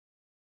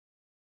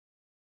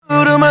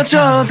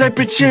마저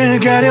달빛을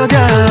가려다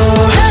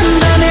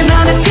한밤에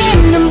밤에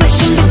핀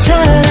눈부신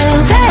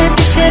빛처럼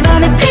달빛에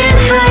반해 핀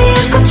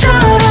하얀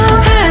꽃처럼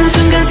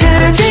한순간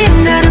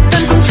사라진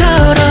하룻밤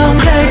꿈처럼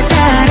널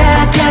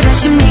따라가다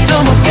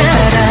심리도 못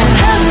가라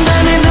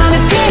한밤에 밤에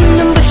핀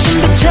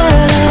눈부신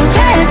빛처럼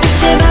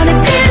달빛에 반해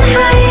핀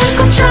하얀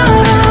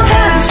꽃처럼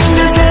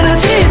한순간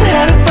사라진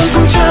하룻밤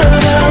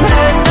꿈처럼 날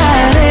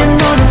아래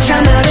너는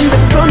참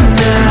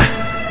아름답구나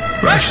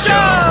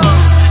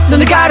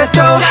눈을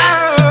가려도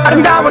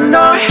아름다운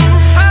널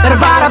나를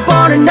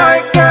바라보는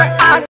널 girl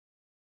I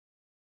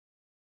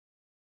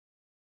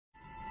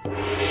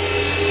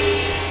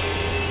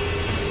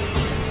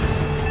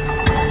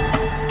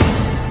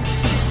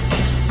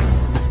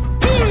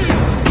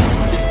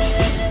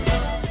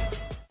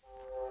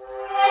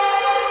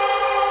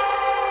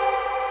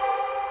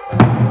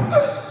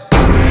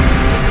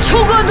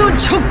죽어도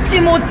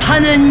죽지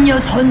못하는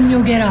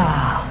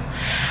여선요괴라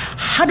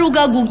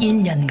하루가 국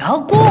 1년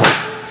가고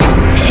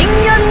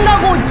 100년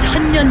가고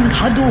 1000년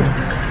가도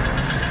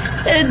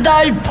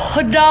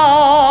애달퍼라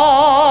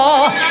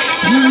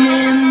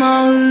내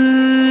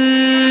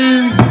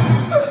마음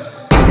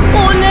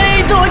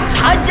오늘도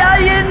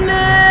찾아있네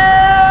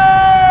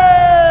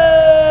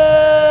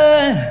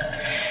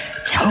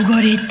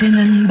저고리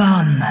뜨는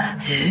밤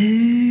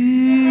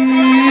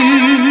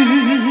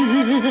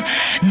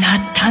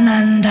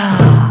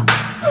나타난다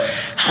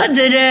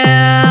하늘에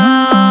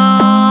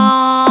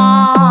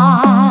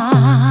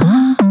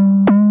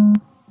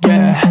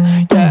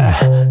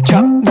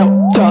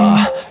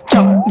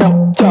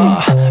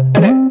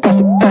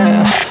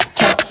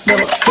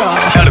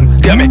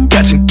아름다움에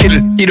갇힌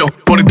길을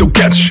잃어버린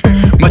똑같이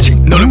마치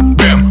너는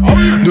뱀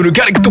눈을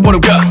가리고 똑바로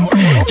가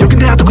여기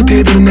나도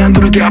그대들은 난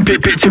노래가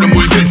빛처럼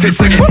물든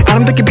세상에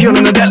아름답게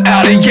피어나는 달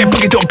아래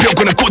예쁘게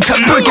덮여구나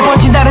꽃한 물 붉게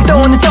번진 달은 또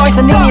오늘 더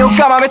이상 님이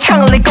오감하며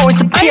창을 잇고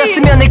있어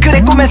피었으면 해 그래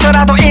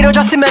꿈에서라도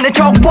이루어졌으면 해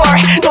적벌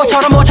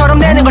너처럼 모처럼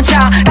내는 거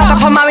참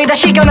답답한 맘이 다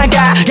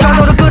식어나가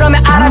영어로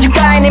그러면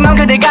알아줄까 네 맘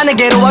그대가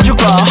내게로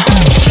와주고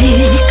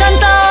시간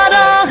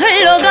따라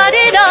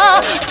흘러가리라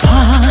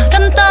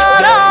바람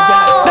따라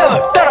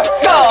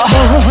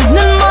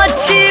너는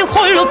마치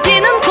홀로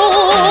피는 꽃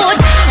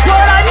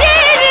너란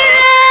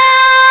일이라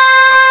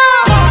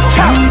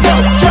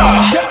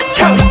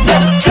창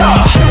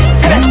놓자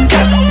그래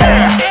가슴에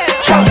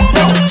창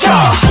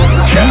놓자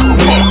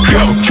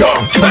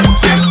개목욕정 제발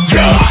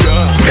야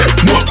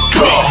해놓죠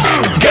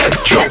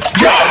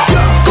개쪽야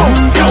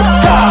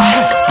꿈꾸다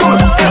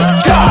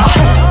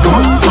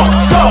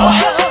꿈꿔서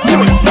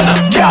님을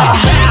만나야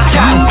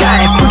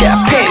장가에 쁘게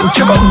핀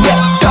저건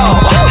예도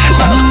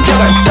마치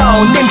저걸 또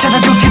님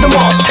찾아주지도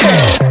못해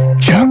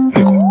창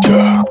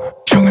내공자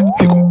창을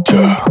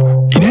내공자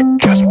이내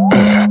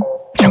가슴에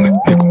창을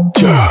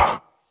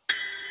내공자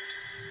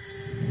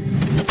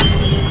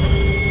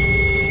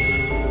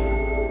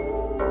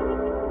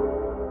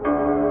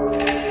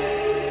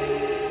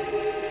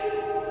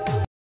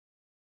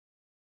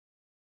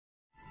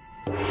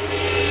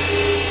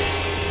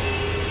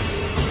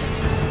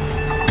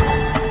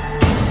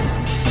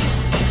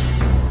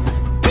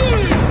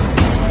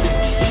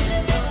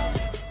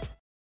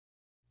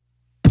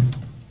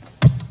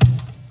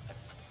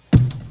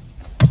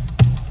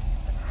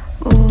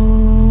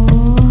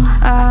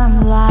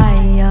I'm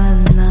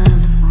lion,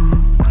 I'm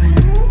a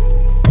queen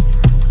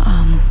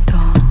아무도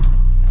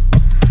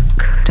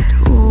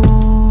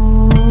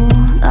그래도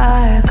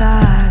날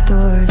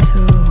가둘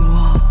수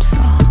없어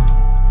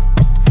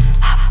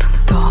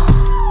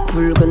아픔도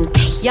붉은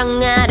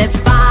태양 아래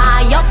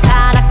fire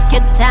파랗게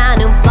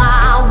타는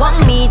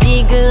flower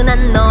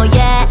미지근한 너의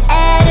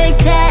애를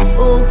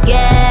태우게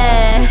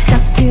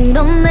살짝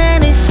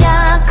드러내는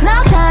shock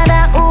cloud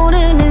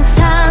달아오르는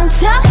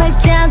상처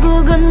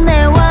발자국은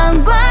내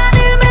왕관을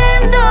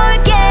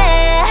맴돌게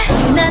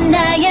난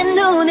나의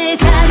눈을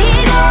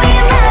가리고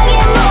음악에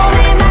몸을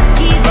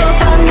맡기고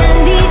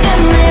뻔한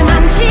리듬을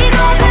망치고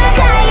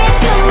사자의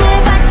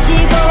춤을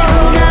바치고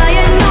나의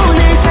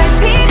눈을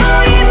살피고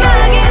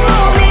음악에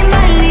몸이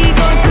말리고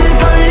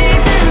뜨거운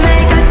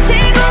리듬에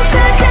갇히고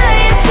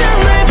사자의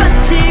춤을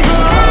바치고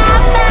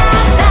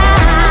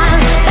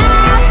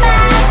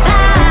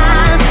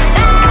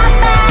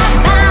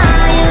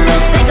It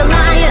looks like a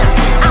lion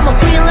I'm a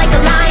queen like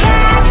a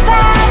lion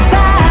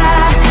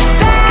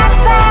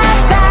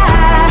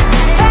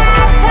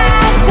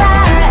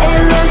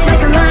It looks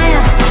like a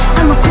lion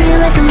I'm a queen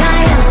like a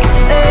lion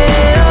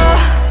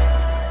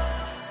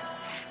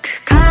그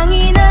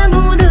강인한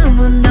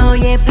울음은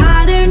너의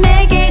발을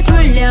내게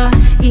돌려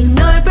이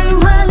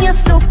넓은 황야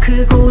속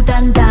크고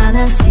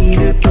단단한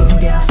씨를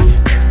뿌려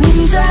그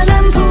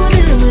웅장한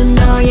부름은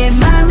너의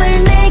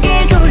맘을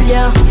내게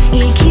돌려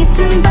이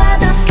깊은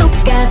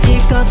바닷속까지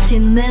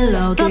거친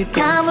멜로디를 또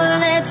탐을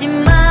내지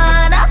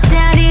마라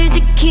자리를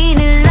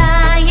지키는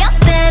라이언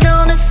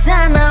때로는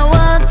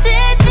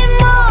사나워질지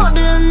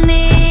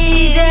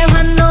모르니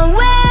이제와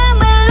너의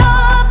멜로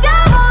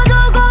펴모두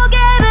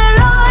고개를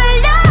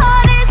올려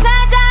어린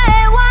사자의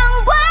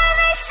왕관을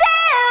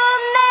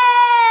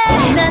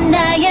세우네 난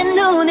나의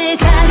눈을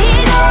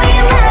가리고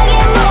음악에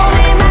몸을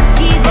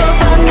맡기고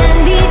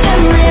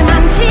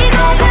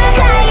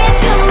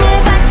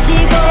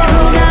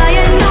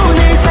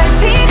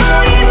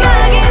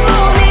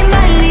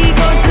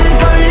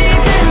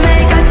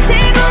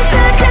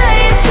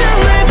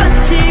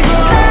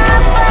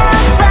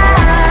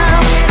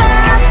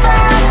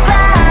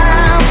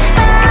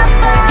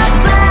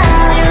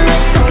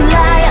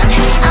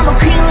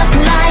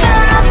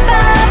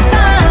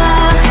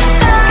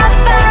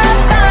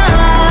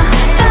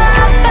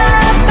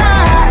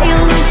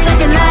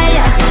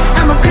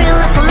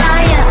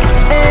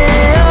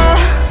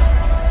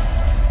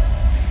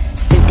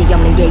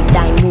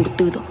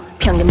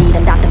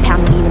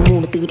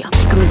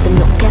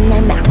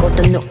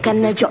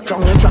늘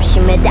조종해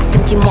조심해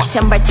다듬지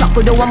못한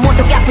발톱으로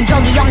아무도 갚은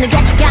적이 없는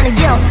가져가는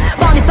길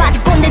뻔히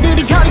빠진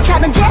꼰대들이 혀를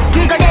차던지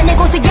그걸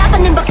해내고서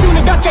야받는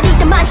박수는 덧자리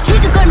때 마주치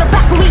그걸만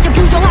받고 이제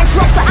부정할 수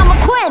없어 I'm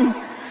a queen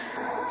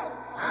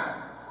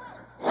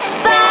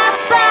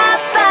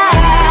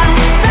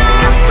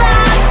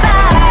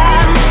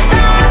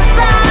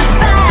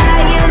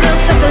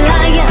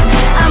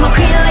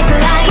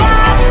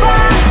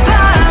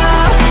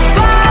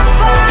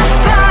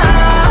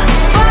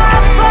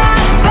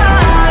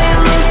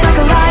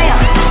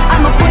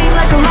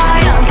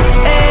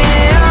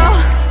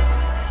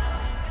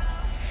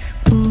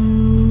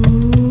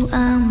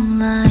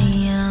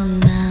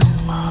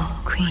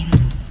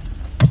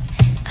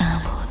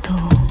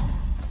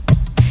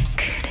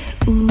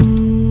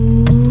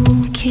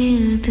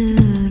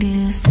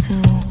길들일 수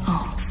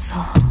없어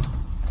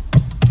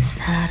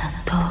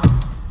살아도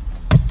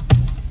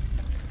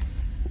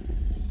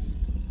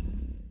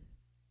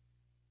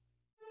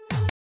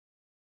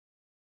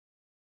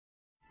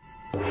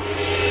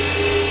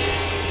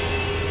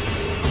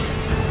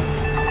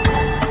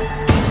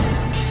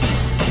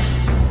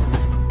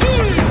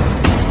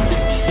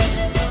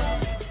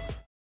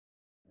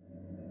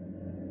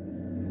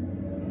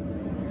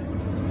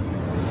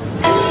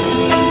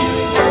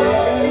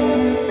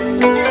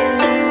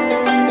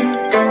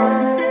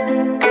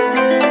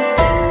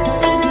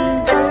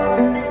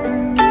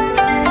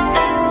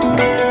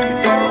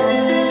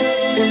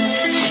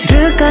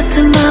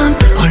같은 마음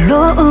홀로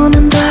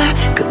우는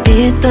달그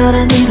빛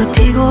따라 네가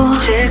피고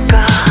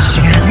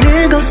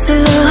시간을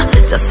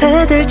거슬러 저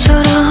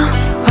새들처럼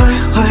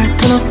훨훨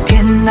더 높이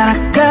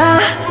날아가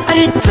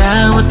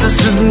아리따웠던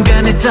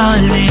순간의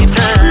떨림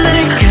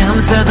나를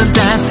감싸던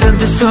따스한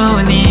두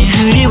손이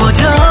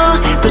그리워져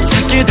또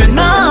찾게 된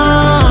널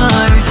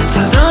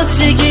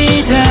덧없이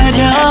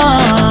기다려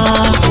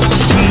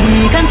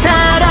시간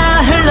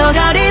따라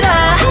흘러가리라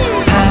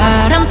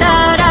바람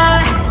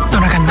따라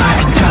떠나간 너의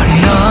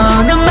빈자리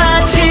너는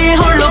마치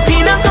홀로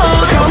피는 꽃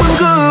검은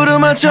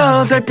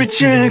구름마저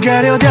달빛을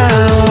가려다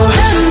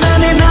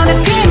한밤에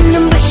밤에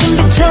피는 부신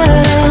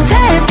빛처럼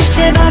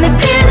달빛에 반해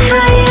핀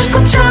하얀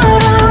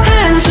꽃처럼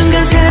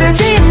한순간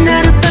사라진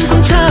하룻밤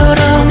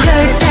꿈처럼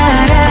널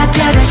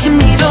따라가다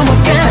심리도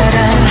못 가라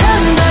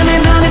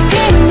한밤에 밤에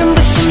피는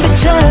부신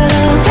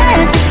빛처럼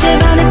달빛에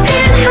반해 핀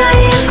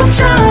하얀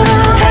꽃처럼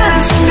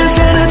한순간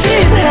사라진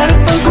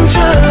하룻밤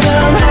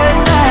꿈처럼 날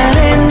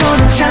아래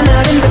너는 참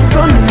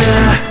아름답구나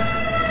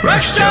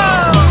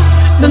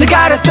눈을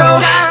가려도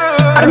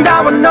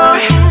아름다운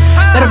널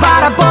나를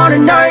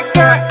바라보는 널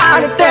girl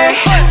아닐 때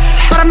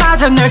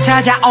바람마저 널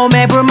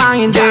찾아오매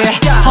불망인데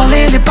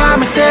홀린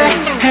밤을 새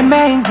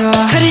헤매인 걸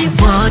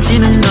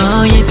그리워지는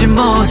너의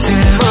뒷모습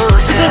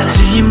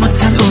찾지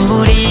못한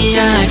우리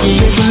이야기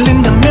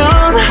들린다면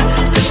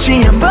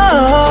다시 한번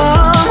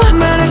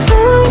말할 수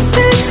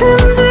있을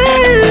텐데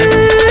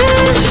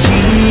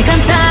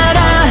시간 따라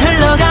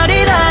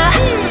흘러가리라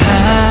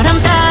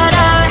바람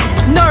따라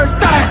널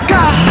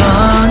따라가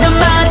너는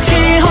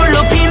마치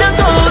홀로 피는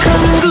꽃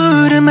검은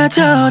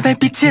구름마저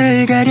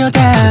달빛을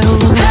가려다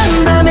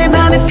한밤에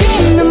밤에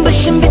피는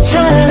부신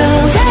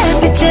빛처럼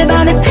달빛에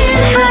반해 핀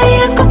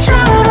하얀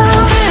꽃처럼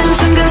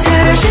한순간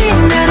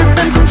사라진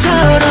하룻밤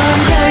꿈처럼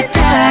널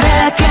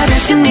따라가다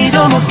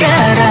심리도 못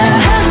가라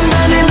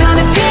한밤에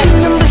밤에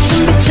피는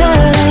부신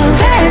빛처럼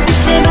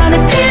달빛에 반해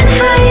핀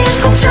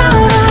하얀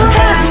꽃처럼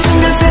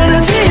한순간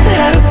사라진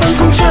하룻밤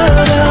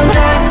꿈처럼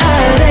날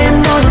아래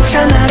너는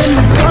참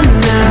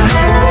아름답구나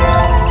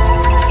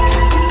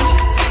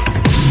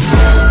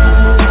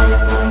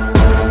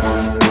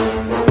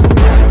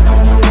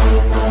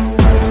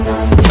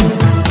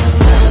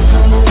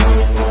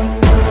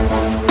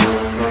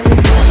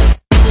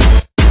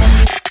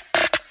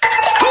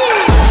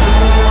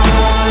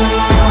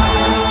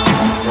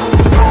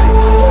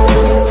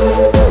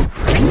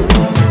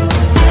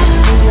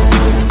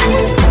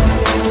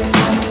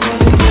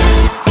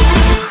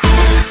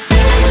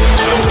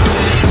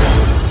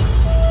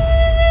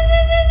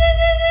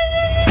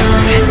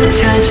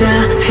찾아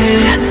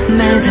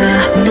헤매다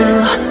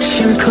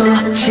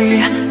무심코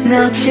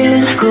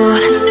지나친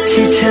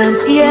꽃이 참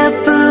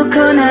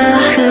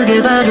예쁘구나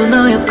그게 바로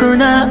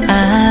너였구나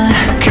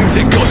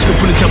금세 꺼지고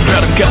부는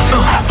잠바람 같아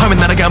화면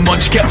날아가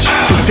먼지같이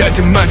소리 닿을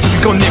듯 말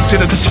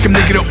꽃잎들은 다시금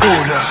내게로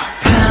오라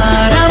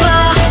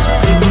바라봐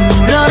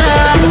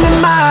불어라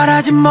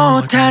말하지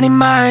못하니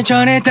말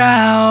전해다오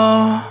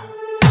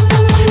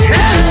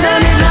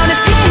한밤에 밤에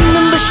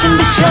피는 부신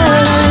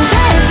빛처럼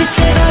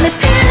달빛에 반해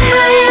핀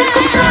하얀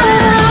꽃처럼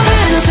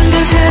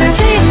한순간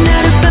사라진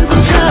하룻밤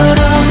꿈처럼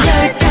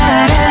널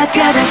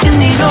따라가다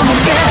심리도 못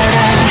가라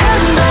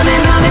한밤에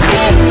밤에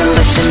피는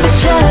부신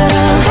빛처럼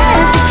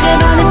달빛에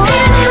반해 핀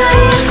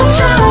하얀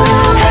꽃처럼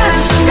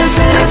한순간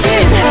사라진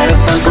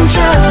하룻밤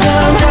꿈처럼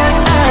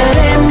날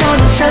아래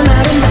너는 참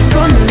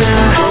아름답구나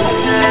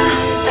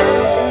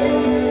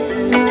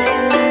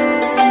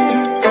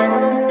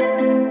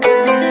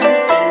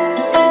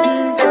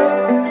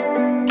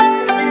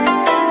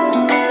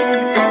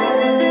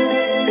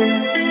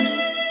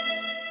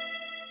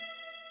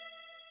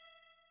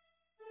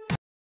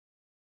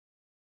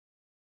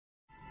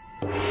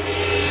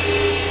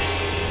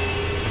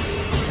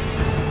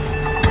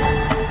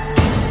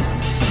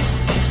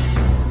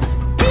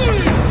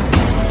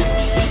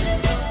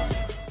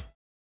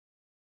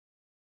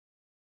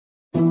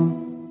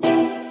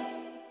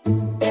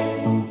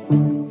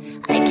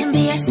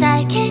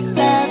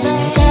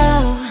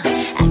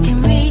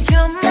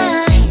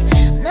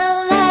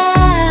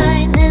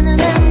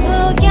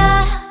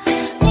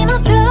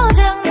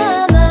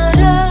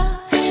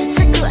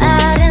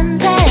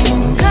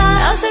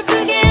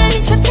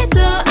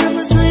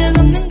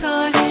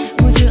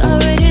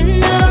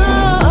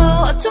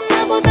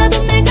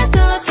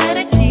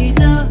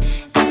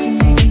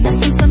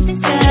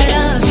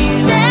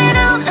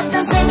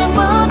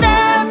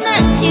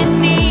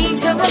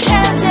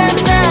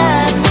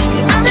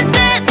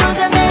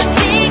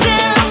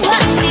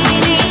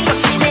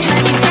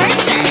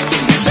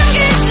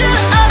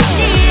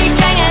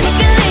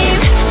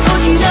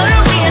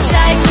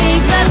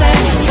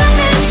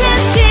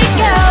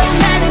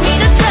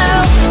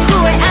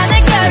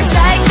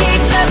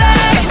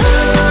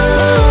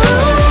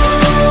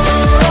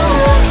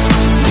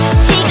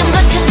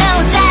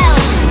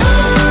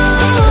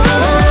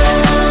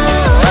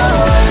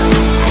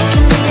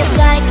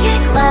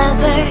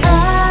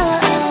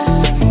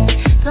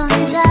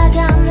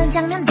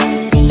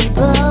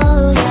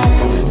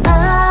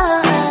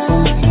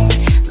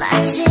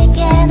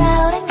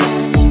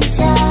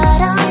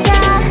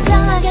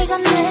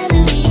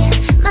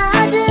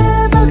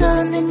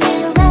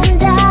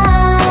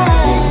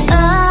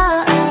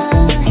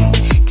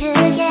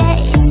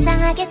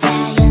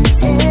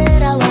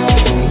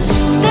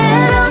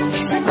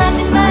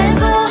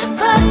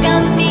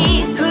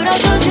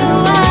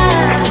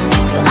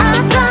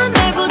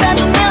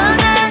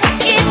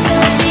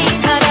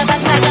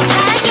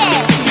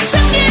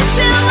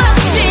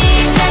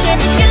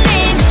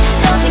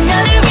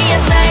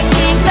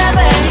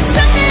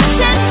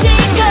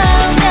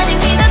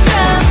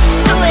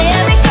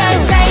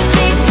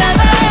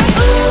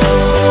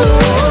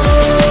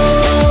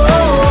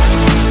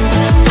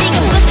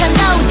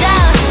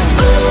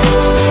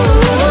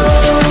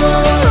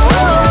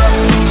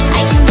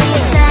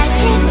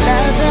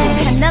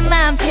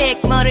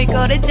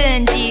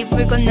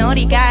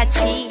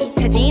놀이같이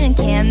터지는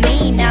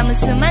케미 남은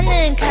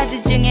수많은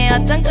카드 중에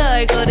어떤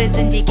걸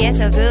고르든지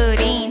계속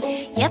그린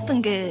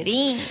예쁜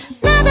그림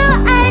나도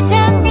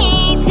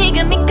알잖니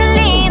지금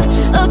이끌림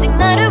오직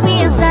너를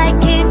위한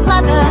psychic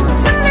lover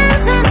성난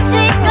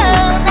숨치고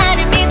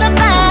나를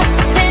믿어봐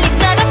틀린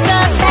적 없어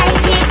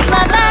psychic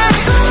lover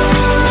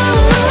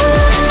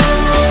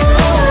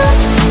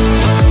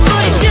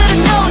우린 둘은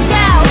no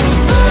doubt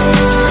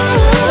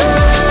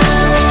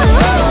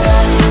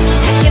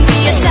I can be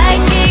a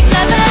psychic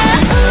lover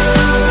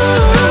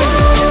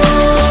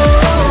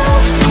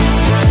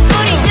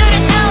우린 둘은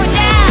no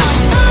doubt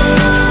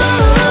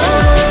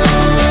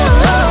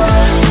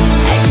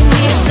I can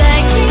be a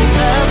psychic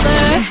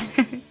lover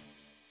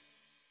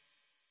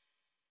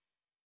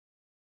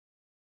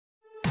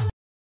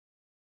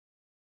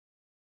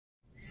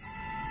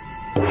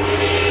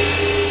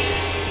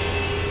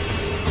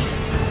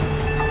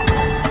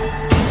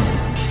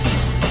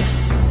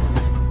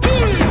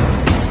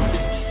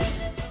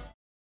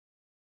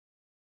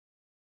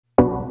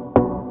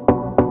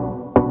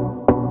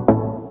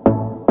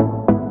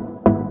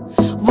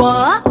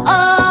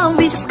Whoa,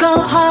 we just go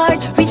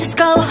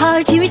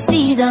hard till we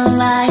see the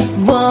light.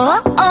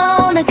 Whoa,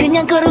 난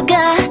그냥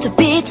걸어가 저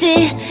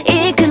빛이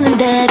이끄는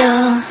대로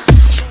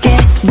쉽게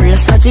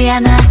물러서지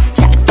않아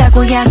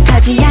작다고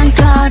약하지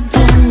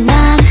않거든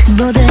난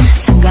뭐든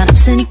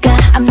상관없으니까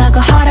I'm not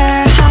go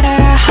harder,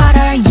 harder,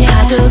 harder, yeah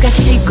파도가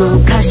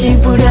치고 가시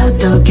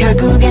부려도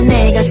결국엔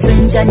내가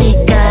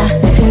승자니까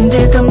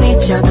흔들고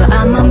미쳐도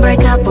I'm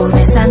unbreakable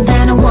내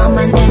상대는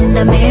woman in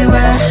the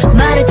mirror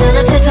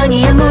말했잖아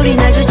세상이 아무리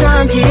날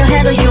주저앉히려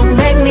해도 You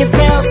make me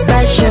feel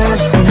special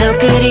너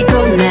그리고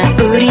나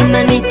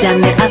우리만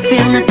있다면 I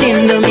feel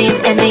nothing, don't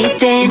need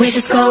anything We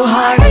just go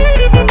hard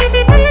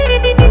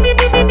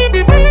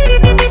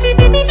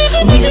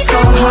We just go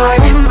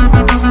hard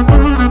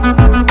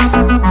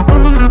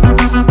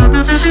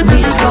We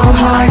just go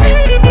hard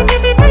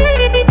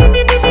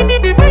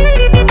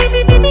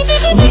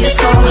We just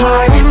go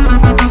hard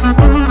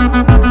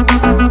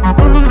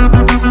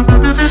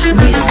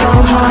We just go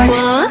hard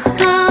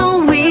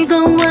Oh, we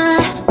go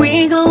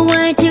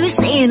wild till we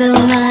see the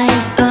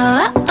light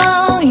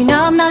Oh, you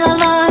know I'm not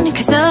alone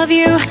Cause of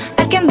you,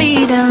 I can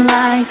be the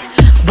light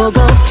보고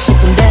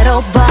싶은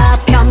대로 봐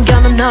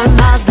편견은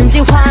얼마든지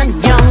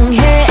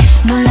환영해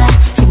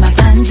놀라지마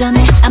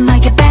반전해 I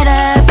might get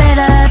better,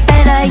 better,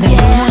 better, yeah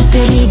날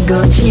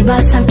무너뜨리고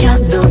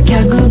집어삼켜도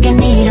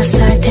결국엔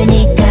일어설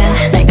테니까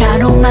날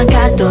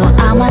가로막아도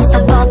I'm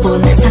unstoppable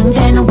내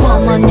상대는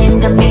woman in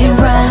the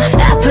mirror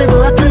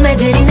아프고 아픈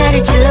말들이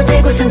나를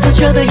찔러대고 상처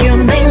줘도 You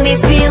make me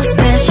feel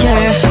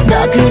special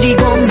너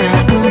그리고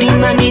나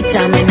우리만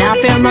있다면 I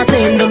feel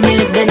nothing, don't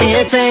need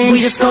anything We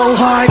just go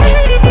hard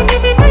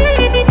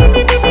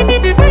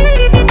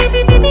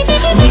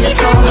We just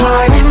go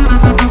hard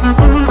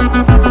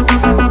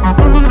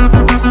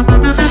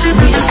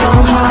We just go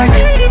hard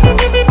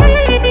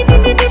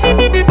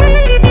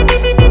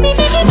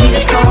We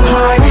just go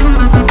hard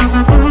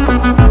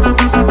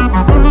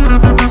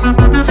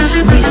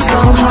We just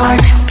go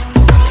hard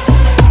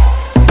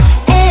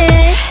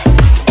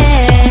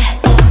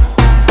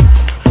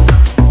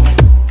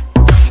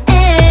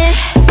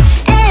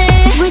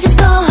We just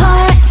go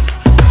hard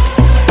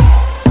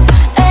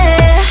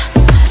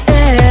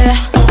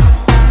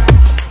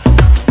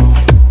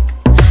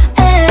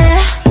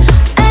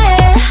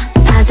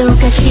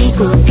파도가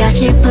치고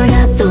가시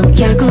뿌려도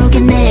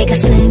결국엔 내가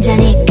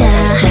승자니까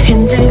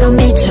흔들고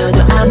미쳐도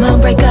I'm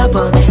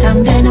unbreakable 내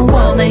상대는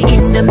woman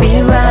in the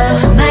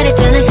mirror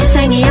말했잖아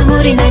세상이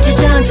아무리 날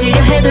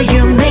주저앉히려 해도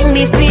You make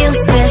me feel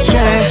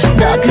special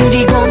너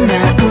그리고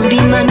나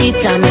우리만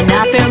있다면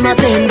I feel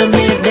nothing, don't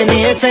need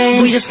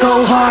anything We just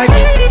go hard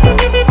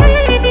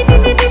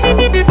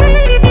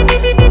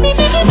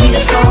We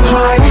just go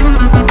hard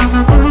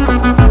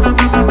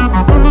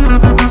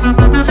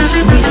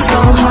We just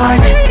go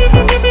hard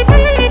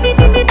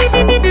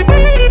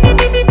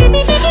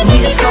We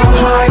just go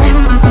hard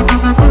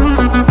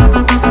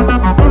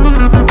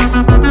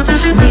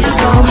We just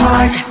go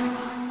hard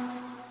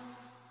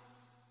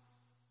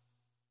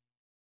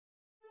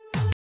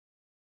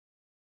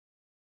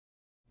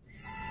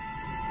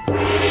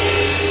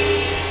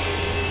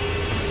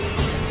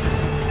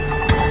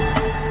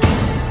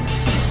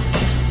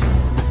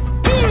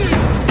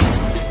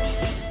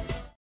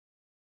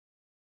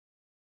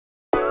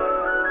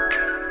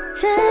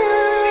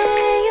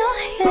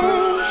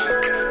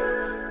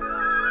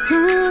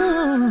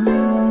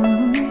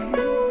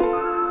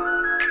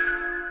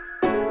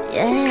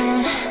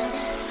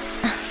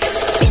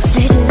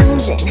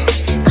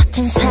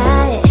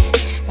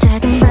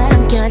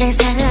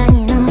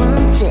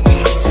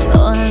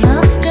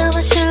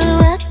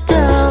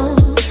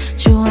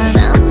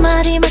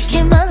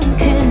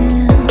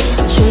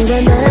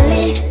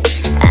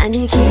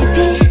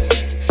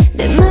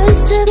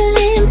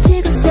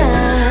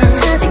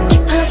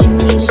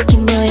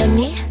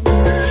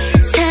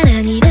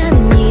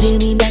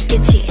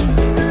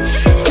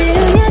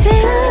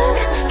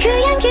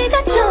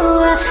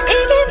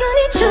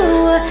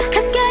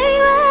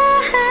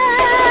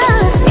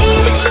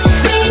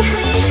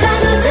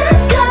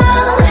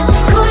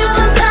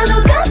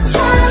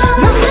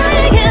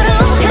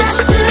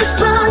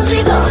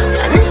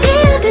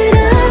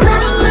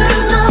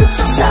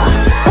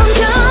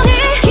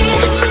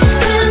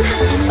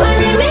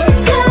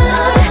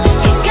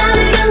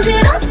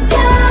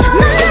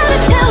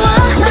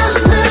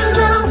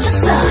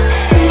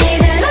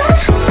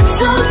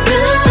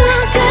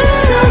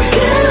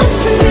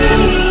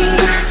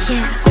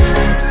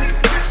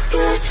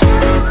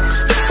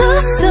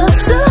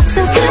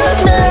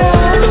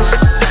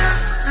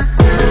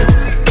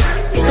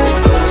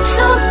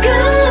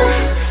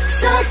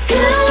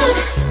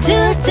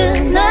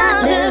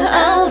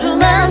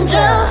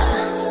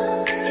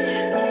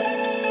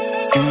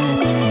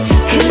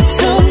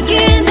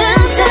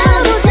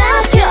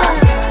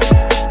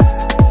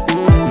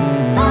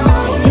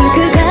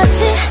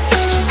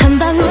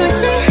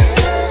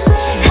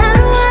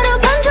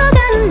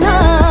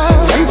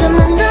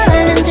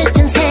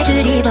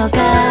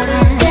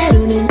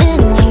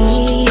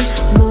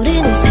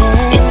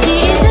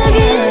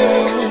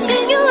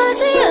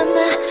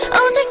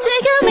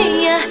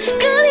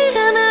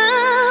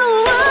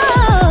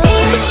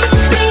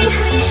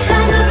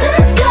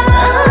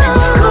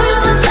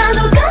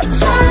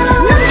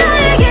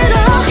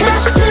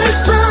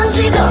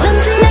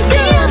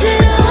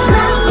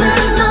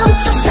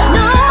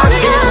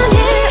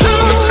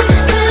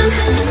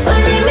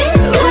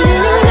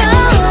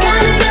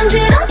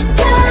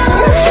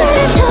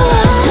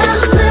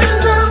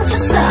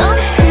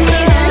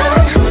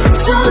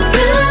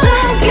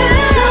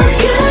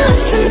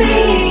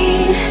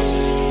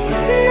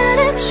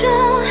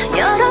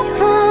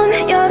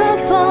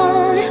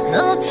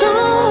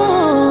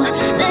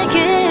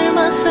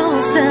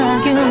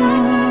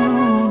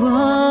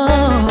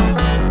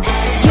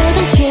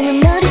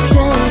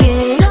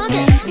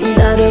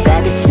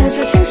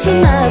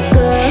자신 없고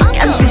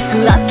감출 수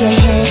없게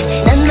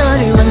해. 난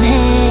너를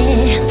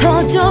원해.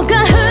 보조가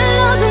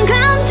흘러든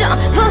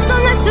감정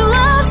벗어날 수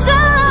없어.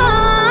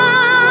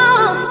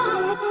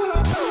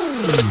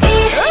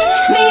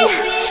 이미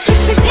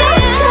깊이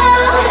빠져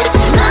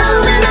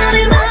마음에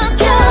나를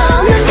맡겨.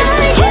 난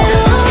나에게로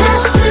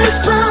가득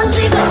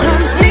번지고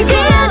번지게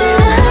돼.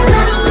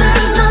 맘만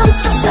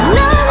멈춰서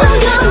나만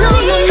더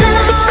너무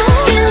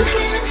작은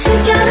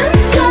숨결은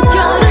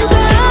가를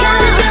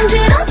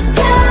간지럽혀.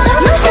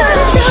 넌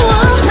사라져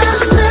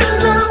맘만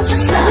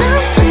멈춰서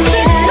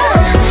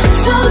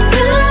So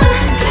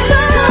good,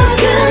 so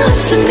good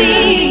to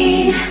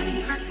me.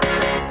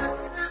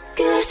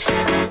 Good,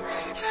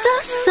 so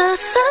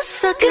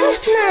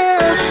good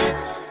now.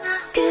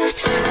 Good,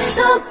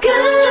 so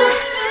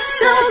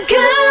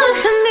good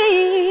to me.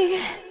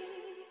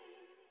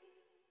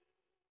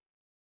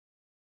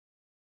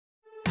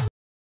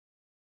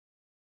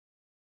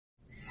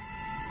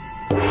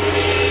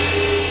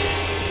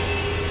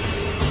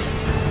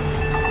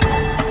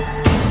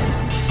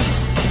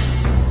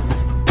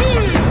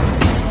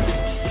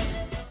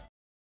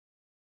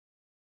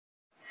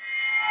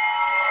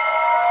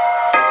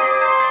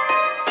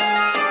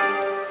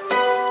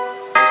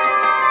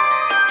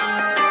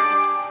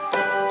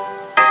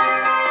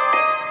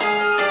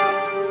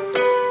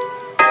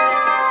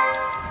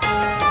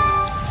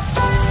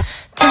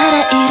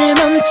 따라이를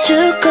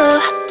멈추고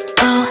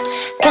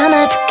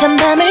까마득한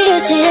밤을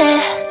유지해.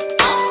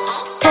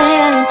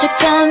 태양은 쭉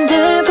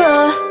잠들고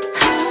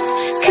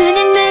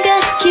그냥 내가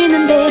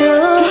시키는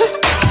대로.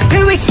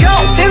 Here we go,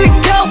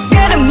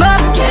 get 'em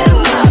up.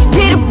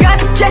 뒤로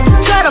가득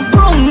제트처럼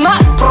boom up.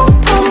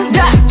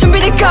 다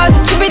준비된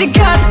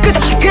카드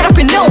끝없이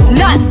그렇게 no.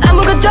 난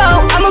아무것도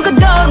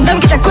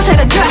남기지 않고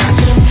사라져.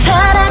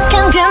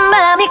 타락한 그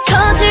맘이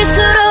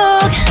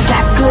커질수록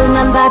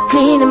자꾸만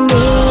바뀌는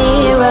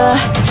mirror.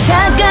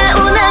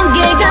 차가운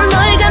안개가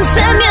널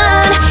감싸면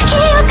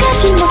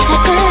기억하지 못할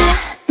거야.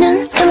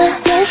 눈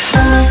감아냈어.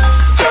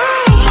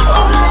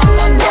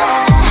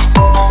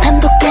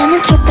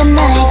 반복되는 trip and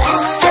night. I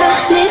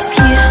don't leave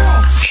you.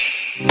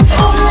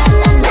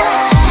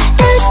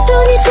 다시 또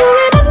네 춤을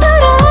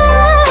밟아라.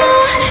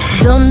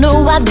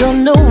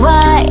 Don't know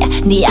why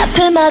네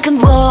앞을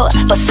막은 wall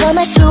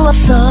벗어날 수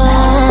없어.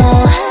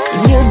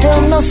 You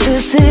don't know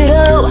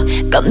스스로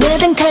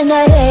꺼내든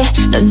칼날에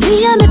넌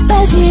위험에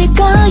빠질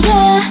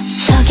거야.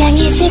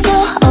 석양이 지고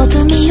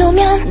어둠이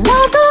오면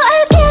너도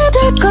알게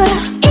될 거야.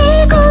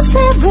 이곳의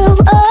rule.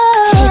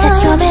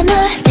 시작점에 널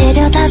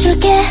데려다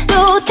줄게.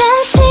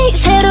 또다시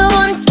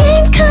새로운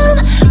게임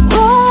come.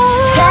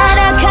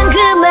 타락한 그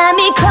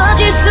맘이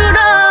커질수록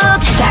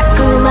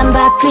자꾸만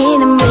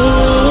바뀌는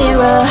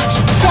mirror.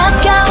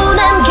 차가운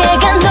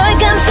안개가 널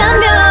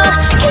감싸면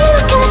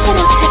기억하지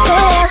못할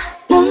거야.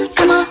 눈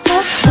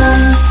감아봤어.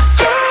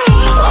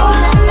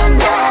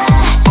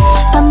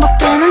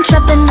 반복되는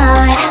trap and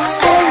night.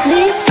 I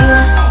leave you.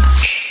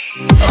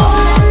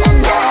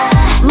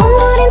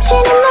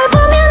 몸부림치는 널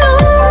보면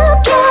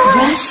웃겨.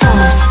 Rest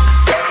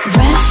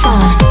on.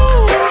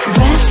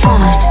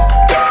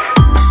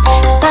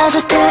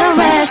 빠져들어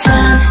rest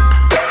on.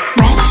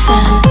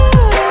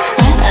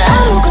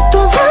 아무것도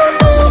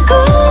없는 곳.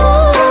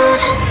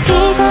 이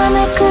밤의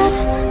끝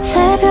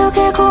새벽의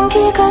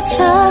공기가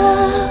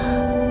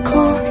차고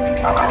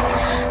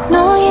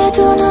너의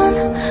두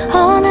눈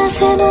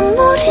어느새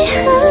눈물이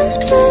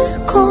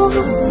흐르고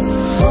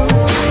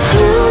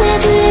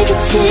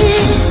후회되겠지.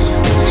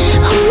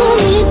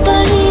 온몸이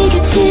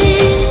떨리겠지.